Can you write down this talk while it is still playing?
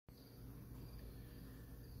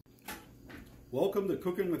Welcome to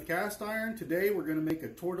Cooking with Cast Iron. Today we're going to make a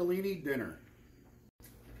tortellini dinner.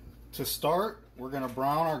 To start, we're going to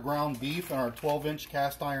brown our ground beef in our 12-inch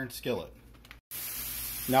cast iron skillet.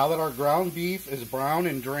 Now that our ground beef is brown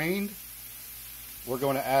and drained, we're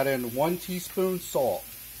going to add in 1 teaspoon salt,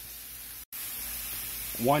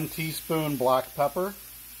 1 teaspoon black pepper,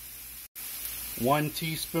 1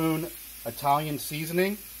 teaspoon Italian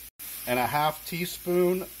seasoning, and a half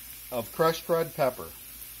teaspoon of crushed red pepper.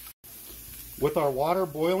 With our water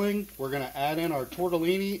boiling, we're going to add in our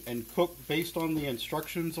tortellini and cook based on the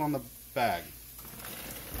instructions on the bag.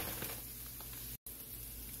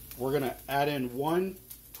 We're going to add in 1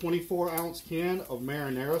 24-ounce can of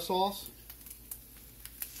marinara sauce.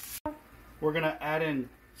 We're going to add in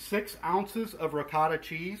 6 ounces of ricotta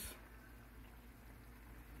cheese.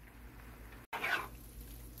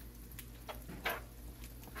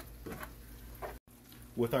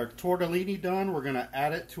 With our tortellini done, we're going to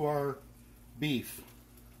add it to our beef.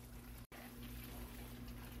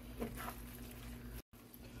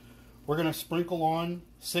 We're going to sprinkle on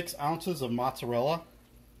 6 ounces of mozzarella.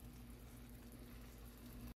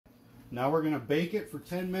 Now we're going to bake it for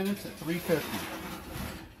 10 minutes at 350.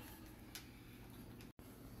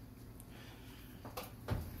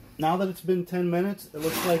 Now that it's been 10 minutes, it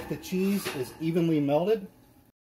looks like the cheese is evenly melted.